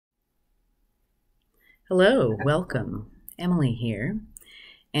Hello, welcome. Emily here.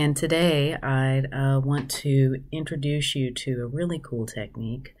 And today I want to introduce you to a really cool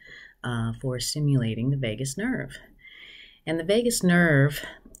technique for stimulating the vagus nerve. And the vagus nerve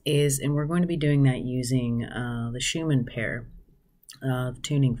and we're going to be doing that using the Schumann pair of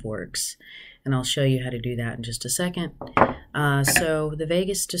tuning forks. And I'll show you how to do that in just a second. So the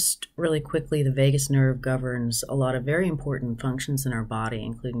vagus, just really quickly, the vagus nerve governs a lot of very important functions in our body,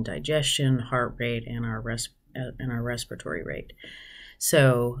 including digestion, heart rate, and our respiratory rate.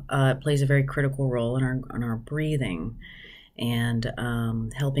 So it plays a very critical role in our breathing and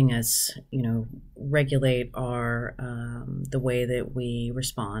helping us, regulate our the way that we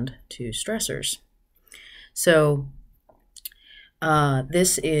respond to stressors. So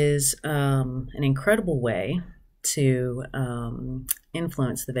this is an incredible way to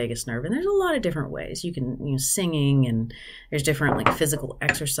influence the vagus nerve, and there's a lot of different ways. You can, singing, and there's different like physical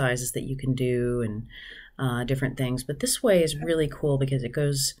exercises that you can do, and different things. But this way is really cool because it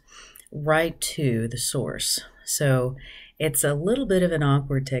goes right to the source. So it's a little bit of an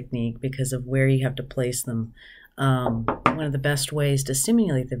awkward technique because of where you have to place them. One of the best ways to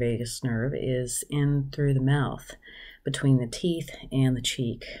stimulate the vagus nerve is in through the mouth, between the teeth and the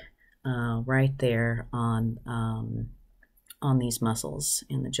cheek, right there on these muscles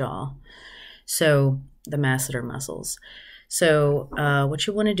in the jaw. So the masseter muscles. So what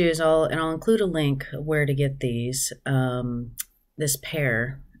you want to do is I'll include a link of where to get these, this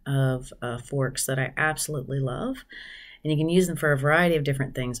pair of forks that I absolutely love. And you can use them for a variety of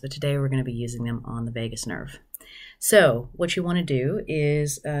different things, but today we're going to be using them on the vagus nerve. So what you want to do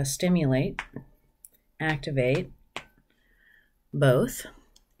is stimulate, activate both.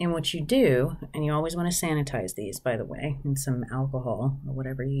 And what you do, and you always want to sanitize these, by the way, in some alcohol or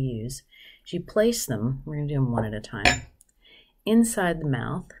whatever you use, is you place them, we're going to do them one at a time, inside the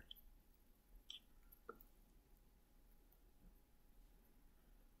mouth.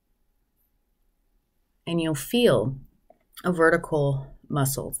 And you'll feel a vertical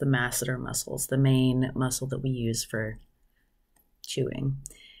muscle, the masseter muscles, the main muscle that we use for chewing.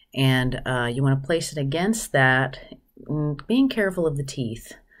 And you want to place it against that, being careful of the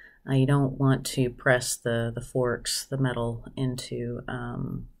teeth. You don't want to press the forks, the metal, into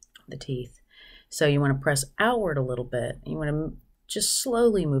the teeth. So you want to press outward a little bit. You want to just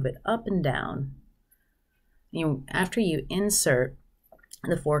slowly move it up and down. After you insert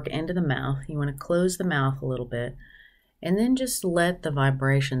the fork into the mouth, you want to close the mouth a little bit, and then just let the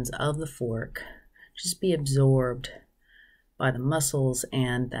vibrations of the fork just be absorbed by the muscles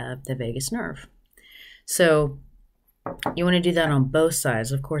and the vagus nerve. So you want to do that on both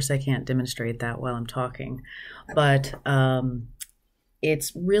sides. Of course, I can't demonstrate that while I'm talking, but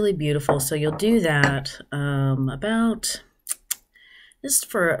it's really beautiful. So you'll do that just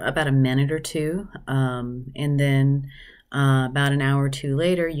for about a minute or two, and then about an hour or two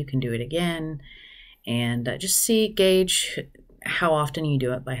later, you can do it again, and just gauge how often you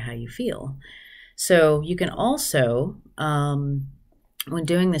do it by how you feel. So you can also, when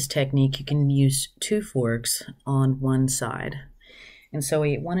doing this technique, you can use two forks on one side. And so what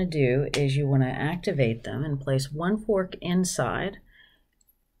you want to do is you want to activate them and place one fork inside.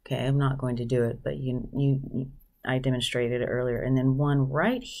 Okay, I'm not going to do it, but I demonstrated it earlier. And then one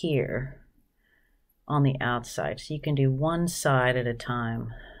right here on the outside. So you can do one side at a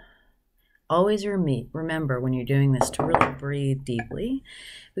time. Always remember when you're doing this to really breathe deeply,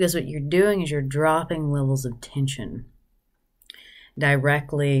 because what you're doing is you're dropping levels of tension by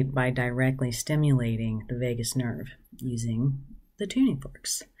directly stimulating the vagus nerve using the tuning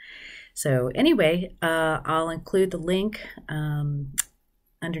forks. So anyway, I'll include the link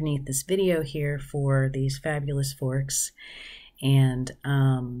underneath this video here for these fabulous forks. And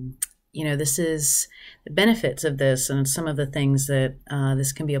this is the benefits of this, and some of the things that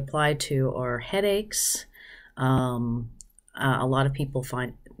this can be applied to are headaches. A lot of people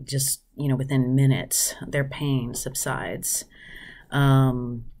find just, within minutes, their pain subsides.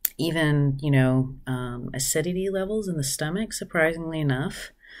 Even, acidity levels in the stomach, surprisingly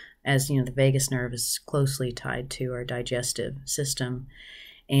enough, as, the vagus nerve is closely tied to our digestive system.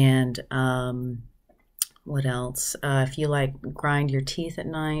 And what else? If you grind your teeth at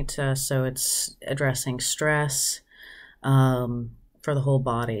night, so it's addressing stress for the whole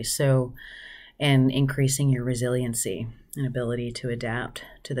body. So, and increasing your resiliency and ability to adapt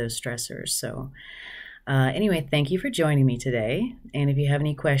to those stressors. So anyway, thank you for joining me today. And if you have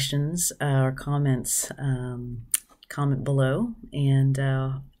any questions or comments, comment below. And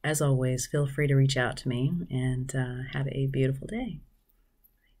as always, feel free to reach out to me, and have a beautiful day.